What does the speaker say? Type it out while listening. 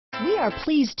We are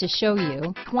pleased to show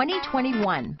you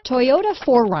 2021 Toyota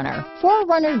 4Runner.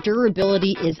 4Runner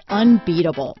durability is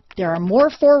unbeatable. There are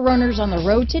more 4Runners on the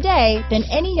road today than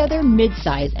any other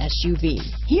midsize SUV.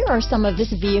 Here are some of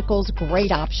this vehicle's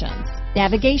great options: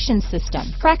 navigation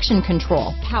system, traction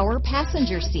control, power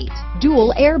passenger seat,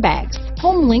 dual airbags,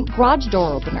 HomeLink garage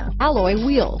door opener, alloy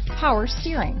wheels, power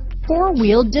steering,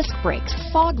 four-wheel disc brakes,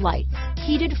 fog lights,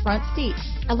 heated front seats,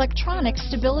 electronic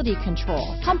stability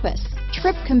control, compass,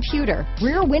 trip computer,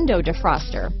 rear window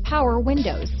defroster, power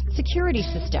windows, security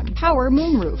system, power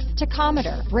moonroof,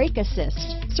 tachometer, brake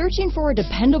assist. Searching for a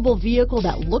dependable vehicle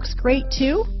that looks great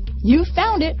too? You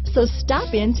found it, so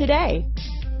stop in today.